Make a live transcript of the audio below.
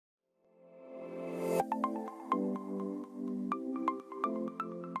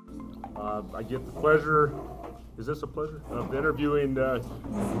I get the pleasure, is this a pleasure, of interviewing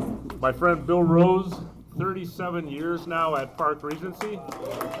my friend Bill Rose, 37 years now at Park Regency.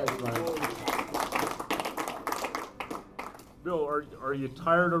 Bill, are you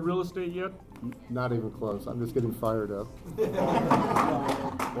tired of real estate yet? Not even close. I'm just getting fired up.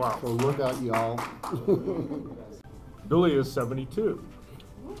 Wow. So look out, y'all. Billy is 72.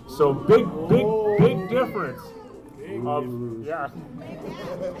 So big difference. Yeah.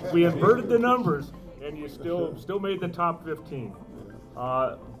 We inverted the numbers, and you still made the top 15.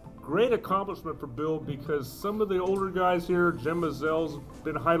 Great accomplishment for Bill, because some of the older guys here, Jim Mazel's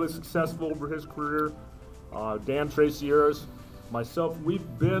been highly successful over his career. Dan Tracieras, myself, we've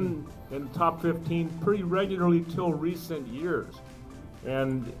been in the top 15 pretty regularly till recent years.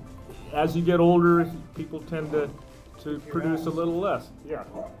 And as you get older, people tend to produce a little less. Yeah.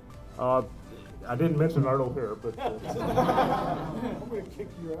 I didn't mention Arnold here, but I'm gonna kick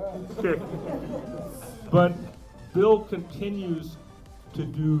your ass. okay. But Bill continues to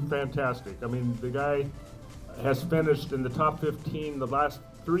do fantastic. I mean, the guy has finished in the top 15 the last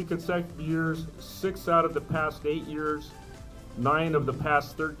 3 consecutive years, 6 out of the past 8 years, 9 of the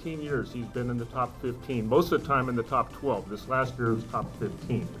past 13 years he's been in the top 15. Most of the time in the top 12. This last year was top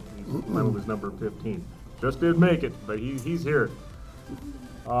 15. Mine was number 15. Just didn't make it, but he's here.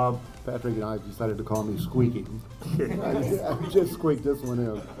 Patrick and I decided to call me Squeaking. I just squeaked this one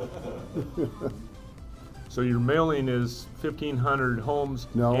in. So your mailing is 1,500 homes?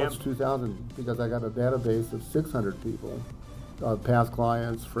 No, it's 2,000, because I got a database of 600 people, past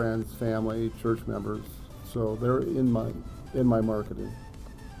clients, friends, family, church members. So they're in my marketing.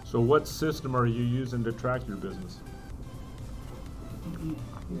 So what system are you using to track your business?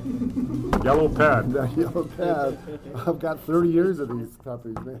 Yellow pad. That yellow pad. I've got 30 years of these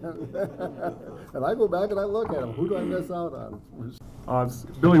puppies, man. And I go back and I look at them. Who do I miss out on?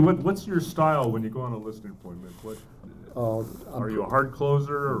 Billy, what's your style when you go on a listing appointment? Are you a hard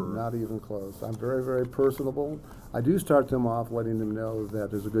closer? Or? Not even close. I'm very, very personable. I do start them off letting them know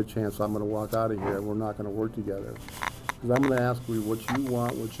that there's a good chance I'm going to walk out of here and we're not going to work together. Because I'm going to ask you what you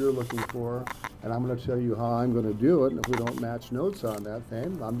want, what you're looking for, and I'm going to tell you how I'm going to do it. And if we don't match notes on that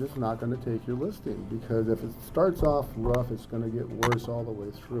thing, I'm just not going to take your listing. Because if it starts off rough, it's going to get worse all the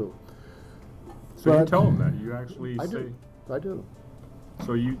way through. So you tell them that? You actually say? I do.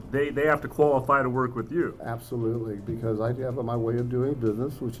 So they have to qualify to work with you? Absolutely, because I have my way of doing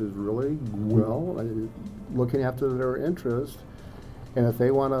business, which is really looking after their interest. And if they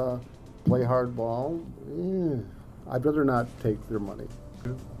want to play hardball, I'd rather not take their money.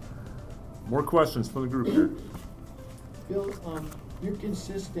 More questions from the group here. Bill, you're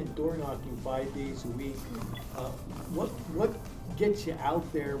consistent door knocking 5 days a week. What gets you out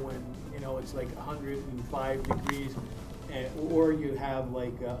there when it's like 105 degrees, or you have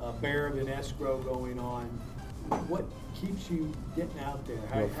like a bear of an escrow going on? What keeps you getting out there?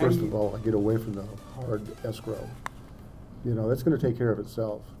 Well, first of all, I get away from the hard escrow. That's going to take care of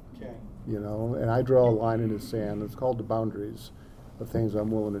itself. Okay. And I draw a line in the sand. It's called the boundaries of things I'm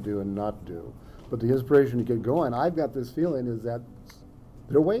willing to do and not do. But the inspiration to get going, I've got this feeling, is that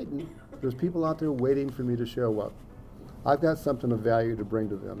they're waiting. There's people out there waiting for me to show up. I've got something of value to bring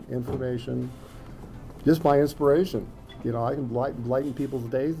to them. Information, just my inspiration. I can lighten people's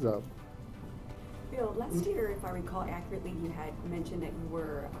days up. Bill, last year, if I recall accurately, you had mentioned that you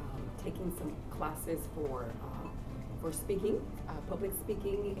were taking some classes for speaking, public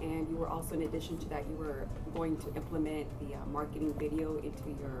speaking, and you were also, in addition to that, you were going to implement the marketing video into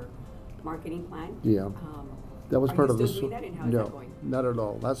your marketing plan. Yeah, that was part of the. Doing that, and how is that going? Not at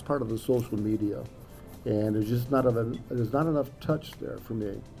all. That's part of the social media, and there's just there's not enough touch there for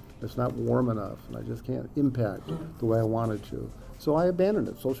me. It's not warm enough, and I just can't impact the way I wanted to. So I abandoned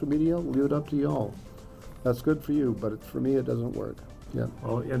it. Social media, leave it up to y'all. That's good for you, but for me, it doesn't work. Yeah.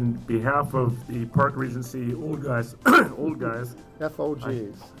 Well, in behalf of the Park Regency old guys, FOGs,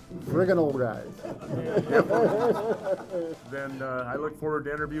 friggin' old guys. Then I look forward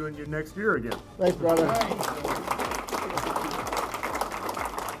to interviewing you next year again. Thanks, brother.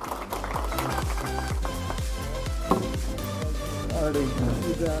 Artie,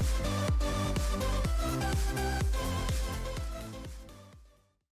 you bet.